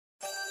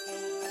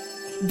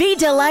Be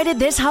delighted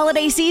this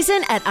holiday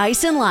season at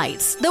Ice and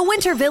Lights, the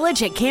Winter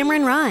Village at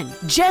Cameron Run.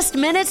 Just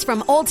minutes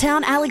from Old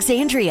Town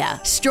Alexandria.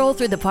 Stroll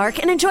through the park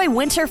and enjoy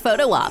winter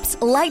photo ops,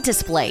 light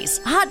displays,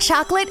 hot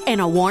chocolate,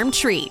 and a warm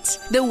treat.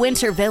 The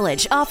Winter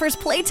Village offers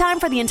playtime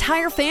for the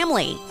entire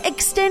family.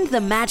 Extend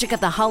the magic of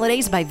the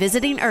holidays by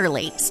visiting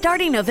early,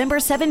 starting November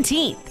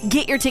 17th.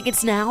 Get your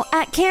tickets now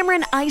at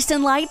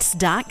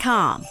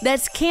CameronIceandLights.com.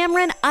 That's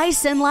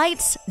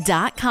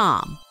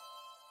CameronIceandLights.com.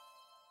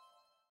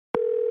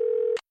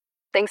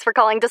 Thanks for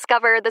calling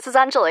Discover. This is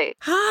Anjali.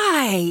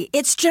 Hi,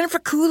 it's Jennifer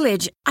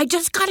Coolidge. I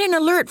just got an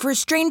alert for a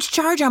strange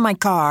charge on my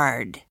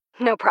card.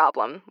 No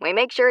problem. We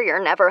make sure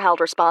you're never held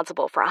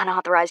responsible for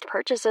unauthorized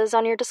purchases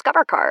on your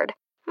Discover card.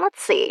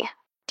 Let's see.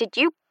 Did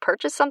you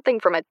purchase something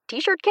from a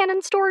t-shirt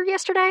cannon store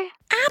yesterday?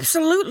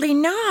 Absolutely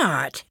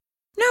not.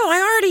 No, I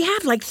already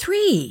have like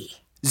 3.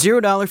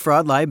 $0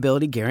 fraud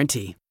liability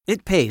guarantee.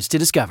 It pays to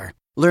Discover.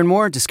 Learn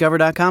more at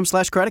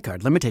discover.com/credit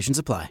card. Limitations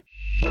apply.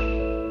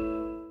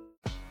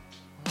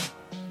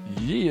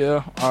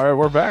 Yeah. All right,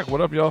 we're back.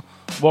 What up, y'all?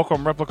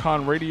 Welcome,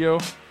 Replicon Radio.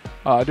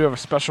 I do have a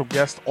special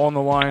guest on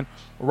the line,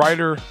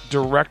 writer,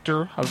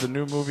 director of the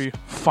new movie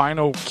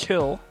Final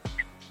Kill,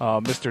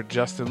 Mr.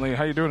 Justin Lee.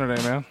 How you doing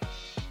today, man?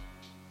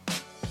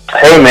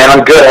 Hey, man,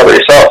 I'm good. How about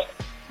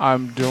yourself?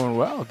 I'm doing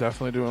well,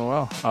 definitely doing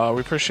well.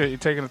 We appreciate you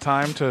taking the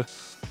time to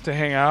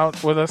hang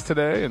out with us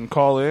today and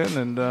call in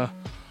and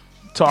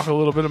talk a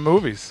little bit of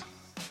movies.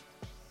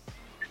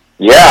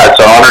 Yeah, it's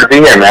an honor to be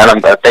here,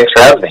 man. Thanks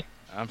for having me.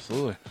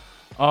 Absolutely.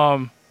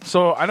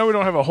 So I know we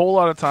don't have a whole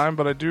lot of time,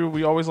 but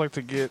we always like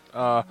to get, we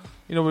kind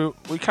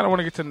of want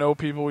to get to know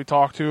people we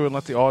talk to and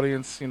let the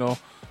audience,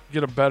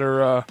 get a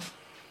better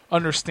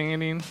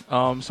understanding.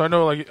 So I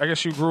know, I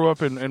guess you grew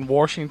up in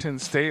Washington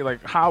State.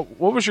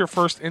 What was your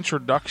first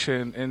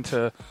introduction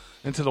into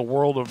the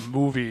world of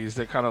movies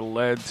that kind of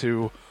led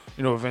to,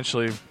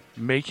 eventually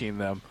making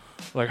them?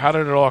 How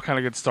did it all kind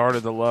of get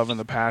started, the love and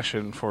the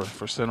passion for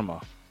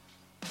cinema?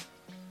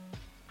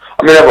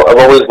 I mean, I've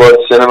always loved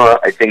cinema.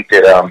 I think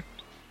that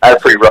I had a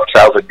pretty rough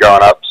childhood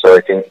growing up, so I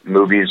think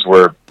movies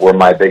were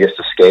my biggest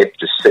escape,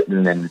 just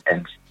sitting and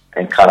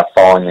kind of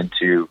falling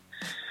into,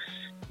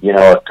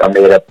 a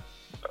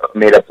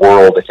made up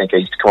world. I think I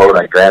used to come over to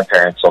my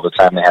grandparents all the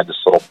time. They had this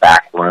little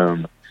back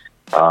room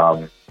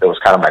that was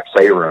kind of my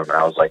playroom, and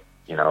I was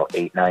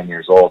 8, 9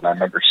 years old, and I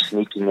remember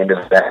sneaking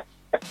into that,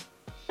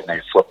 and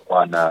I'd flip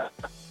on,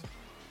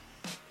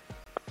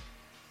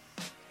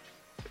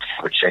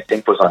 which I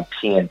think was on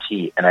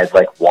TNT, and I'd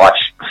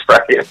watch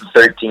Friday the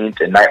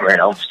 13th and Nightmare on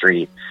Elm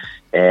Street,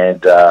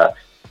 and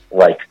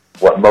what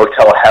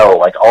Motel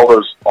Hell, all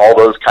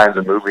those kinds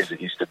of movies that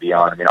used to be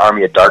on. I mean,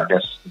 Army of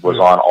Darkness was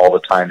on all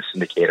the time,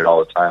 syndicated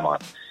all the time on,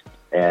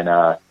 and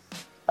I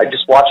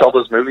just watch all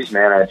those movies,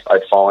 man.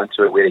 I'd fall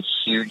into it. We had a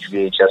huge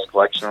VHS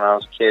collection when I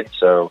was a kid,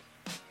 so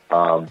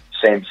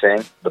same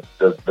thing.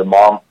 The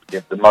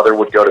mother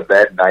would go to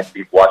bed, and I'd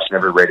be watching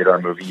every rated R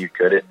movie you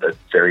could at a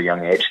very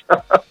young age.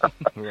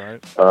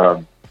 Right.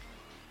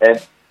 And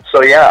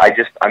so yeah,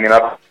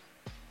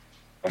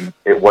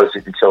 it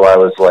wasn't until I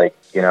was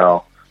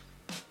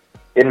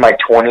in my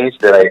 20s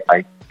that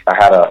I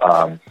had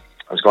I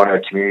was going to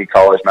a community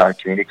college,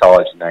 Mountain Community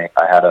College, and I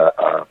had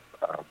a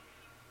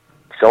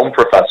film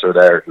professor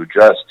there who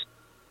just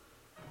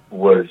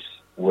was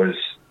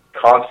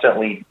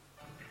constantly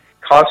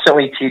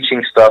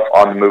teaching stuff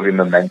on the movie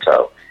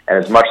Memento. And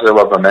as much as I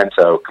love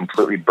Memento,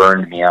 completely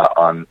burned me out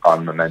on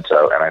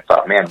Memento. And I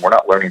thought, man, we're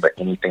not learning about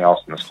anything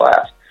else in this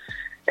class.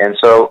 And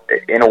so,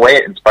 in a way,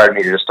 it inspired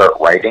me to just start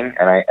writing,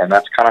 and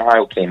that's kind of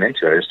how I came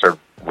into it. I just started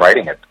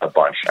writing a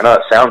bunch. I know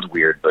it sounds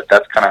weird, but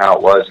that's kind of how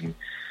it was. And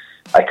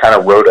I kind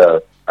of wrote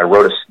the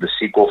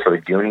sequel for the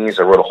Goonies.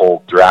 I wrote a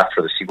whole draft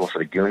for the sequel for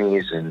the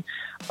Goonies, and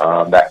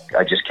that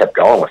I just kept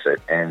going with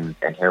it, and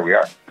here we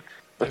are.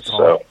 That's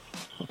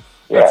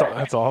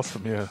That's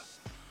awesome. Yeah,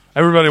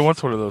 everybody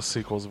wants one of those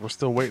sequels. We're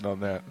still waiting on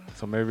that,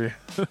 so maybe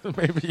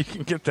you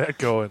can get that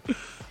going.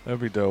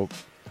 That'd be dope.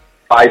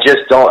 I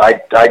just don't. I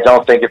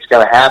don't think it's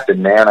going to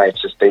happen, man.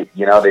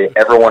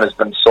 Everyone has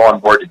been so on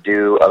board to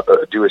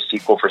do a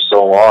sequel for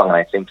so long, and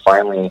I think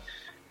finally,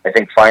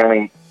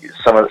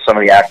 some of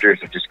the actors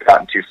have just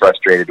gotten too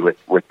frustrated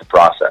with the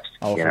process.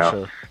 Oh, for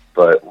sure.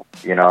 But we'll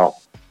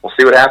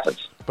see what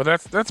happens.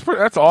 But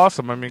that's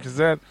awesome. I mean,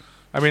 I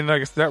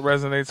guess that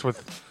resonates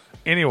with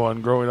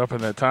anyone growing up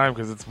in that time,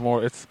 because it's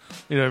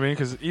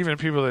because even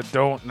people that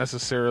don't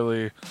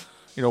necessarily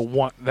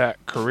want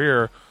that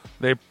career,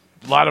 a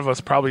lot of us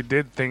probably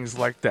did things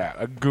like that,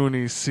 a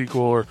Goonies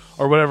sequel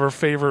or whatever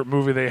favorite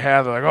movie they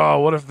had. They're like,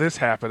 oh, what if this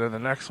happened in the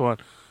next one?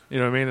 You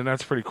know what I mean? And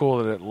that's pretty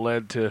cool that it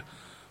led to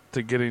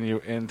getting you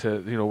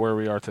into where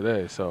we are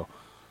today. So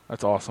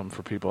that's awesome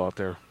for people out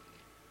there.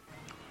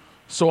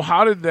 So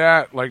how did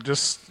that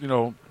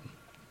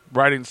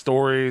writing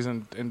stories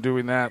and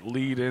doing that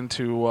lead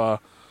into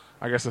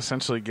I guess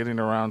essentially getting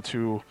around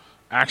to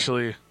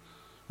actually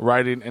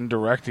writing and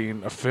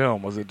directing a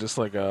film? Was it just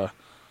like a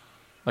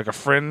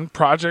friend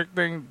project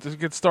thing to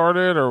get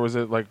started, or was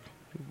it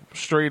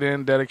straight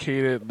in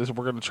dedicated?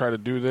 We're going to try to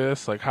do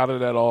this. How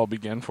did that all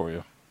begin for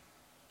you?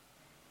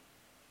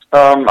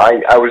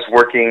 I was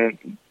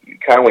working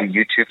kind of when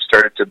YouTube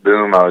started to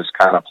boom. I was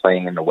kind of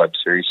playing in the web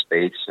series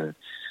space, and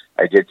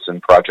I did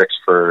some projects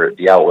for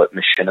the outlet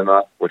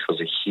Machinima, which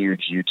was a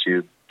huge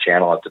YouTube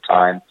channel at the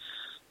time.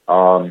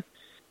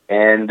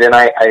 And then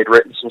I had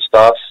written some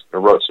stuff, or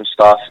wrote some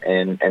stuff,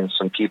 and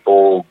some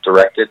people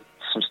directed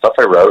some stuff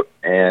I wrote,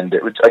 and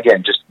it was,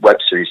 again, just web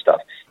series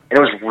stuff. And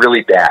it was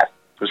really bad.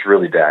 It was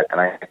really bad. And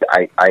I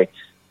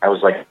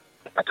was like,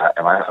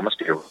 I must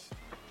be a...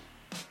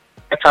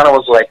 I kind of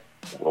was like,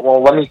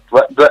 well,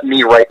 let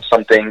me write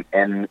something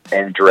and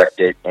direct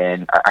it,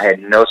 and I had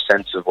no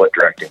sense of what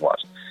directing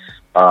was.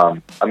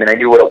 I mean, I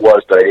knew what it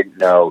was, but I didn't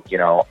know,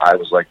 I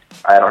was like,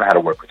 I don't know how to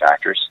work with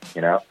actors,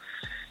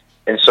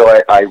 And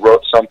so I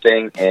wrote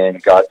something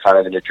and got kind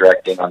of into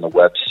directing on the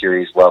web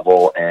series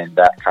level, and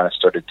that kind of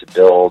started to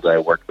build. I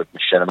worked with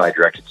Machinima. I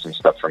directed some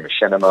stuff for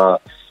Machinima,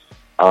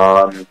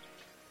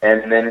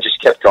 and then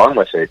just kept going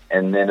with it.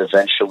 And then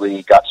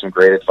eventually got some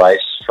great advice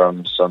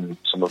from some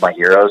of my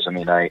heroes. I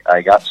mean, I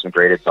got some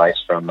great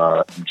advice from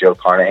Joe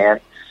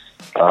Carnahan,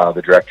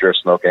 the director of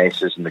Smoke and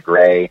Aces and The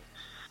Gray.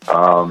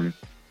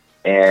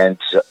 And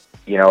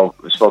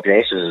Smoke and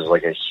Aces is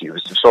like a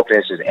huge... Smoke and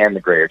Aces and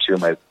The Gray are two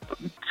of my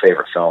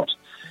favorite films.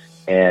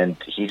 And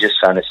he just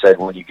kind of said,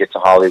 when you get to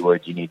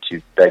Hollywood, you need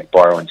to beg,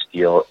 borrow, and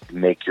steal,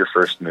 make your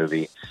first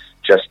movie.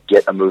 Just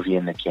get a movie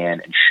in the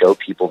can and show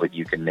people that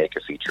you can make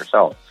a feature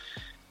film.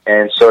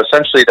 And so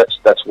essentially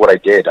that's what I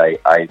did. I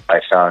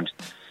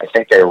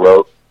think I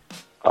wrote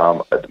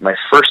my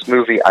first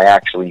movie I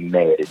actually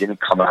made. It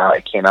didn't come out.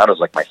 It came out as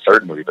like my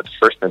third movie, but the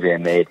first movie I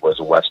made was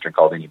a Western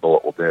called Any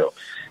Bullet Will Do.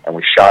 And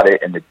we shot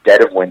it in the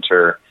dead of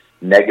winter,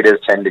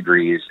 negative 10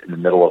 degrees in the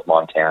middle of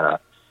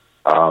Montana.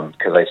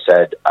 Because I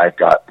said, I've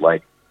got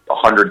like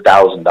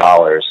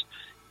 $100,000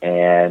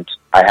 and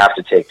I have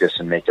to take this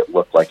and make it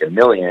look like $1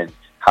 million.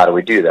 How do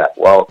we do that?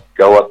 Well,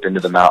 go up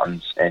into the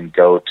mountains and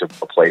go to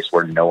a place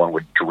where no one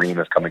would dream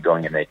of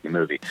going and making a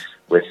movie.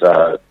 With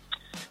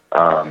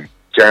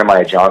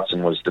Jeremiah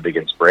Johnson was the big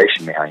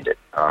inspiration behind it.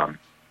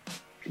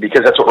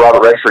 Because that's what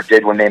Robert Redford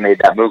did when they made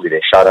that movie.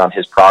 They shot on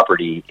his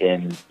property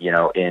in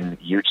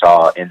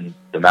Utah, in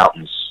the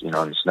mountains, in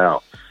the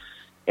snow.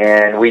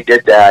 And we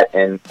did that,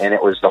 and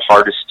it was the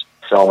hardest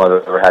film I've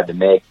ever had to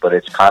make, but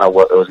it's kind of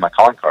it was my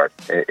calling card.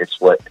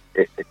 It's what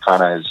it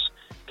kind of has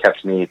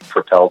kept me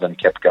propelled and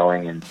kept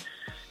going,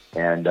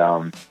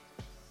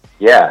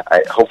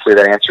 hopefully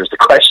that answers the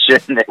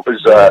question. It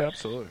was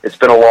absolutely. It's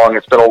been a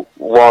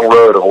long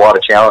road of a lot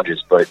of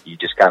challenges, but you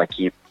just kind of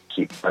keep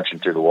punching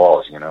through the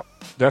walls,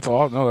 That's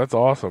all. No, that's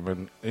awesome.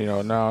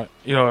 And now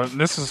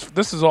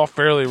this is all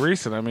fairly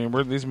recent. I mean,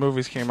 these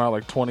movies came out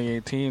like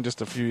 2018,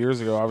 just a few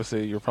years ago.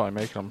 Obviously, you're probably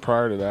making them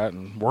prior to that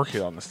and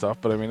working on this stuff.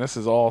 But I mean, this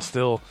is all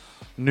still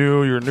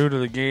new. You're new to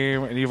the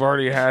game, and you've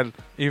already had,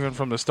 even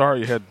from the start,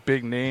 you had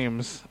big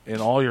names in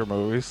all your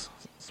movies,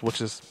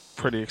 which is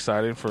pretty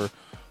exciting for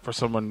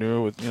someone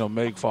new with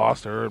Meg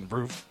Foster and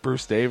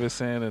Bruce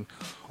Davison and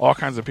all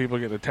kinds of people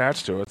getting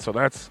attached to it. So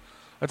that's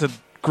a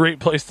great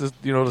place to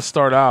to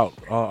start out,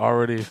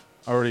 already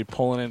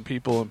pulling in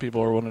people, and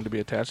people are willing to be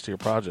attached to your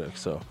project.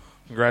 So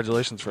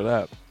congratulations for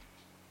that.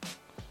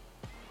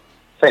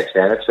 Thanks,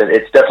 man.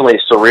 It's definitely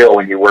surreal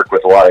when you work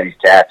with a lot of these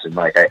cats, and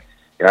like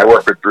I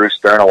work with Bruce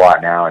Stern a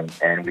lot now,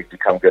 and we've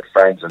become good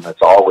friends, and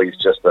it's always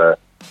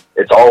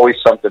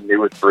something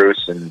new with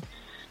Bruce, and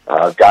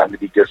I've gotten to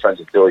be good friends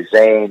with Billy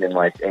Zane, and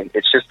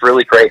it's just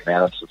really great,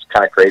 man. It's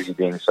kind of crazy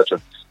being such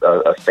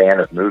a fan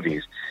of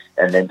movies,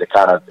 and then to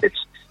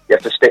you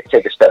have to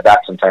take a step back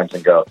sometimes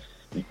and go,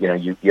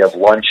 you have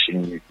lunch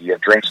and you have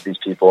drinks with these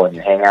people and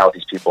you hang out with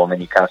these people, and then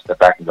you kind of step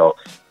back and go,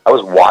 I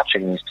was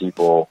watching these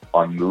people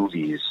on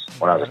movies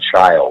when I was a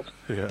child,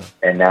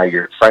 and now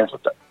you're friends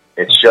with them.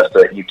 It's just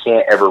that you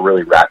can't ever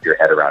really wrap your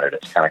head around it.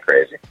 It's kind of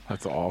crazy.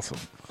 That's awesome.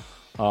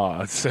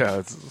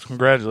 It's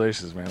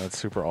congratulations, man. That's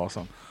super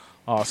awesome.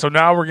 So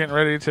now we're getting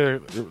ready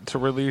to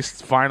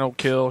release Final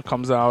Kill.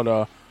 Comes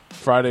out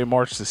Friday,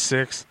 March the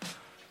 6th.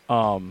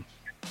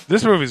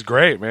 This movie's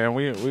great, man.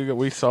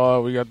 We saw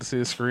it. We got to see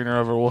a screener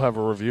of it. We'll have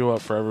a review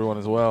up for everyone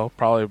as well,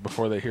 probably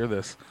before they hear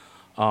this.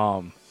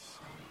 But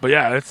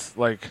yeah, it's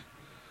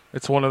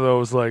one of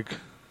those, I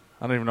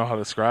don't even know how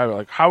to describe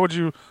it. How would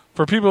you,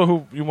 for people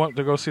who you want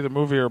to go see the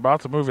movie or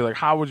about the movie,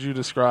 how would you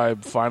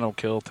describe Final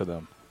Kill to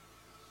them?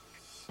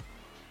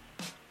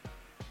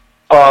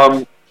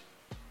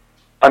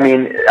 I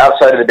mean,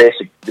 outside of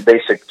the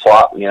basic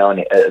plot,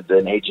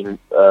 an agent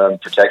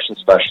protection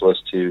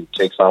specialist who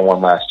takes on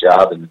one last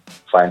job and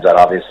finds out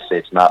obviously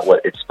it's not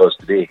what it's supposed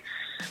to be.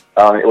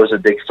 It was a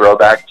big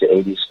throwback to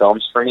 80s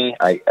films for me.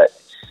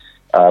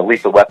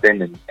 Lethal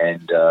Weapon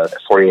and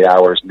 48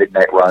 Hours,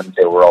 Midnight Run,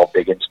 they were all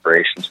big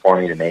inspirations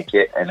for me to make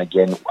it. And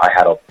again, I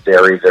had a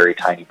very, very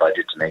tiny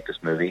budget to make this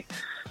movie.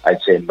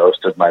 I'd say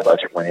most of my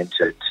budget went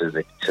into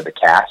the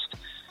cast.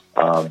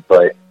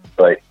 But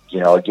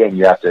again,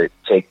 you have to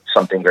take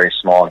something very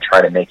small and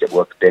try to make it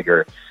look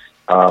bigger.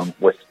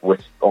 With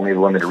only the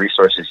limited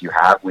resources you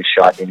have, we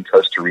shot in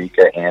Costa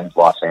Rica and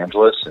Los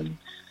Angeles, and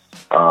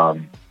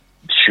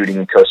shooting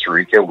in Costa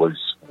Rica was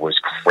was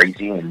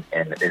crazy and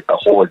a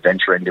whole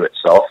adventure into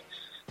itself.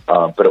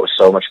 But it was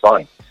so much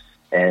fun.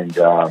 And,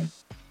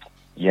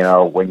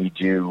 when you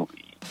do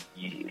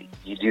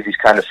these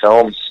kind of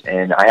films,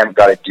 and I haven't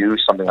got to do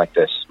something like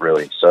this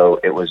really. So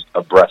it was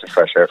a breath of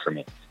fresh air for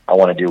me. I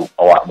want to do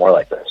a lot more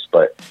like this,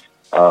 but,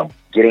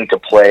 getting to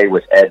play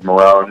with Ed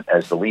Marone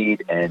as the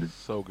lead and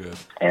so good,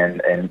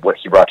 and what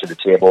he brought to the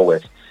table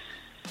with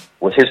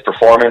his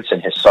performance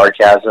and his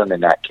sarcasm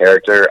and that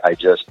character,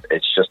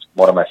 it's just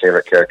one of my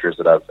favorite characters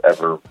that I've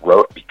ever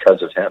wrote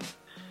because of him.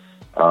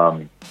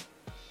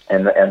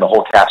 And the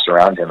whole cast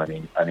around him. I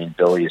mean,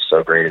 Billy is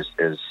so great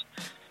as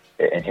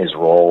in his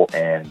role,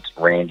 and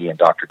Randy and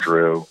Dr.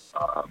 Drew.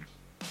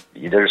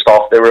 They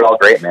were all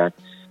great, man.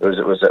 It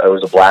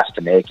was a blast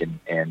to make, and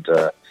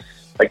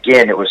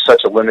again, it was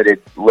such a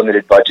limited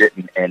budget,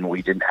 and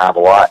we didn't have a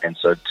lot, and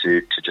so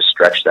to just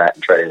stretch that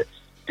and try to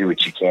do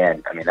what you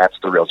can. I mean, that's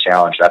the real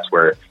challenge. That's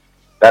where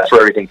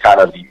everything kind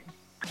of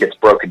gets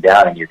broken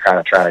down, and you're kind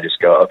of trying to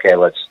just go, okay,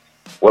 what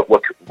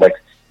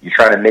you're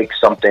trying to make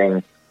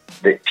something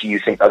that you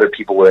think other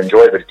people would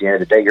enjoy, but at the end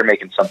of the day, you're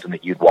making something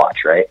that you'd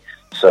watch, right?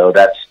 So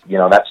that's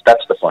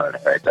the fun of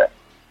it right there.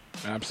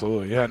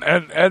 Absolutely, yeah.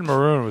 And Ed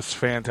Marone was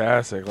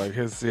fantastic. Like I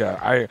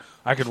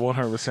could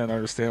 100%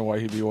 understand why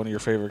he'd be one of your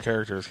favorite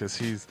characters, because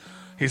he's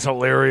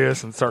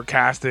hilarious and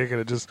sarcastic,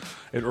 and it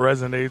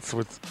resonates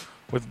with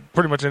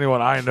pretty much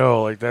anyone I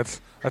know. Like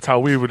that's how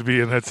we would be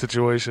in that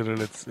situation,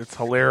 and it's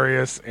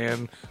hilarious,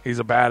 and he's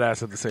a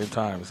badass at the same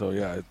time. So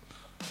yeah,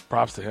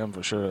 props to him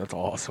for sure. That's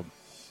awesome.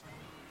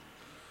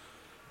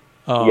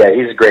 Yeah,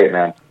 he's great,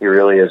 man. He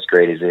really is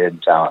great. He's a hidden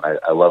talent.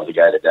 I love the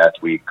guy to death.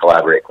 We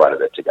collaborate quite a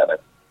bit together.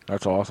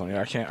 That's awesome.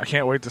 Yeah, I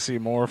can't wait to see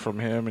more from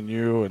him and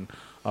you. And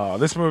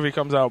this movie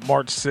comes out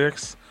March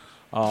 6th.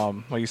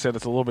 Like you said,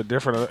 it's a little bit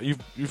different.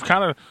 You've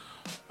kind of,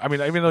 I mean,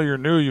 even though you're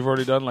new, you've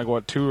already done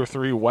like 2 or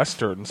 3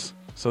 westerns.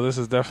 So this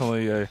is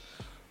definitely a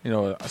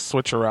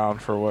switch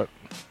around for what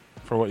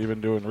you've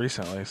been doing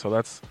recently. So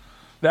that's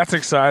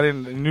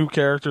exciting. New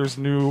characters,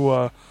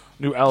 new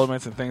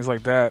elements and things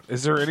like that.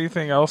 Is there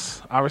anything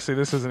else? Obviously,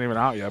 this isn't even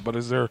out yet, but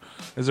is there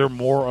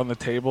more on the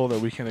table that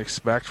we can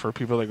expect for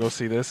people that go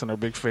see this and are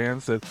big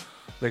fans that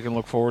they can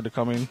look forward to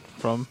coming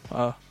from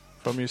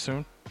you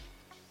soon?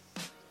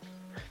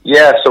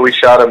 Yeah, so we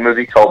shot a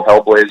movie called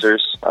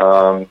Hellblazers.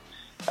 I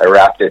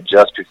wrapped it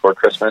just before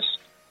Christmas.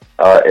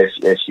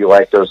 If you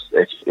like those,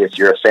 if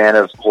you're a fan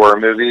of horror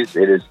movies,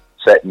 it is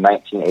set in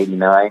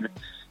 1989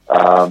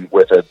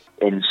 with an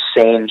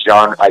insane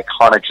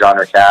iconic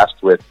genre cast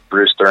with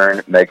Bruce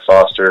Dern, Meg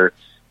Foster,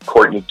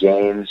 Courtney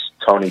Gaines,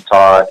 Tony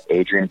Todd,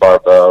 Adrienne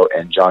Barbeau,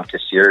 and John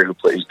Cassier, who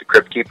plays the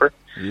Crypt Keeper.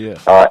 Yeah.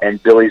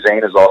 And Billy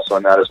Zane is also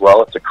in that as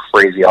well. It's a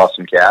crazy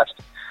awesome cast.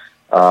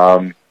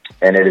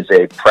 And it is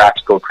a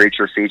practical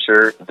creature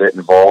feature that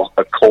involves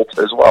a cult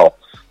as well.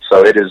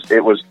 So it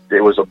was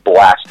a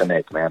blast to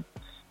make, man.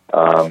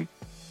 And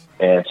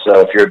so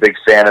if you're a big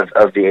fan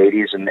of the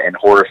 80s and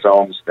horror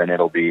films, then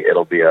it'll be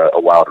a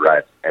wild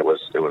ride. It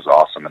was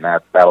awesome, and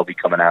that'll be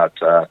coming out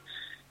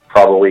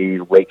probably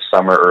late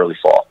summer, early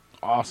fall.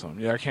 Awesome.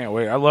 Yeah, I can't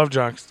wait. I love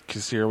John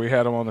Cassier. We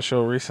had him on the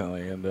show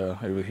recently, and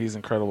he's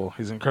incredible.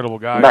 He's an incredible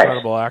guy, nice.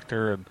 Incredible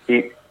actor, and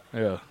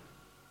yeah.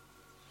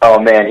 Oh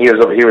man, he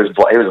was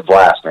a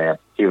blast, man.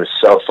 He was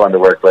so fun to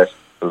work with.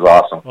 It was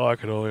awesome. Oh, I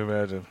could only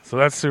imagine. So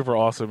that's super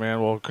awesome,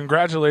 man. Well,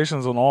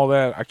 congratulations on all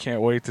that. I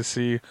can't wait to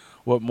see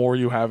what more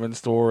you have in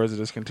store as it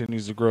just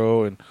continues to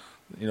grow, and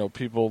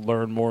people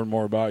learn more and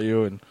more about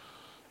you, and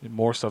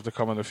more stuff to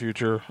come in the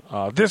future.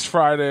 This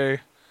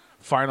Friday,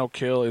 Final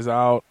Kill is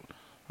out,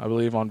 I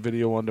believe, on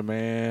video on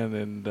demand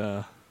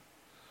and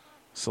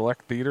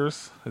select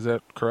theaters. Is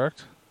that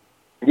correct?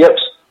 Yep.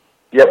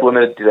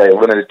 Limited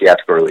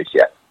theatrical release.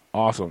 Yeah.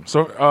 Awesome.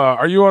 So,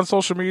 are you on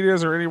social media? Is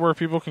there anywhere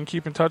people can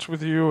keep in touch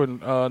with you and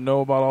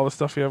know about all the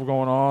stuff you have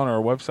going on, or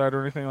a website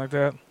or anything like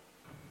that?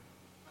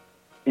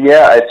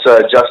 Yeah, it's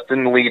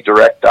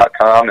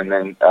justinleedirect.com, and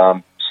then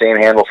same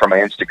handle for my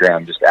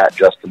Instagram, just at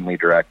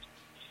justinleedirect.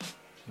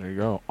 There you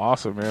go.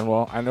 Awesome, man.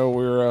 Well, I know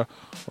we're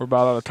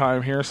about out of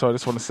time here, so I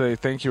just want to say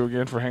thank you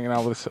again for hanging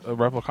out with us at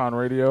Replicon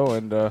Radio,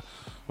 and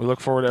we look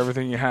forward to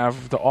everything you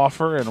have to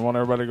offer, and want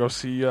everybody to go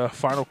see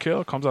Final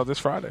Kill. It comes out this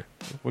Friday.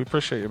 We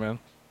appreciate you, man.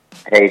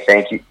 Hey,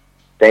 thank you.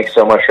 Thanks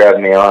so much for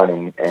having me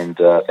on, and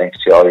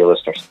thanks to all your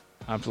listeners.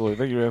 Absolutely.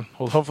 Thank you, man.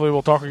 Well, hopefully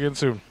we'll talk again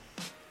soon.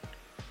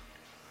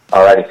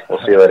 All righty. We'll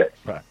see you later.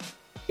 Bye.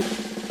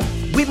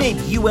 We made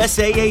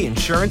USAA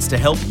Insurance to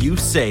help you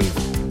save.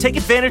 Take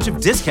advantage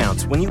of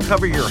discounts when you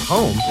cover your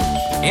home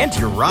and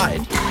your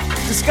ride.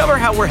 Discover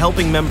how we're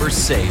helping members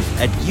save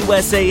at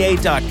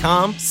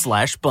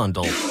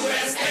USAA.com/bundle.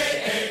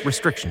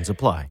 Restrictions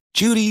apply.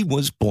 Judy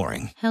was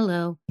boring.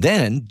 Hello.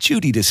 Then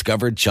Judy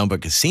discovered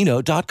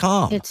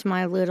ChumbaCasino.com. It's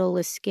my little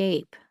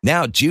escape.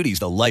 Now Judy's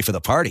the life of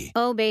the party.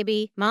 Oh,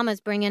 baby, mama's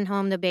bringing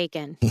home the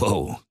bacon.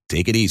 Whoa,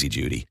 take it easy,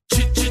 Judy.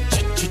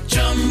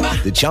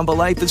 The Chumba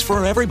life is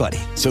for everybody.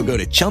 So go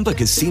to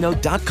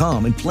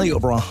ChumbaCasino.com and play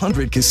over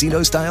 100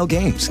 casino-style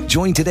games.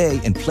 Join today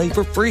and play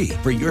for free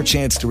for your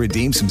chance to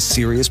redeem some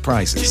serious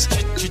prizes.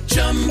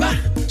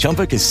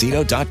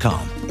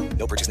 ChumbaCasino.com.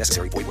 No purchase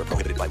necessary. Void where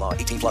prohibited by law.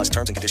 18 plus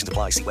terms and conditions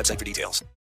apply. See website for details.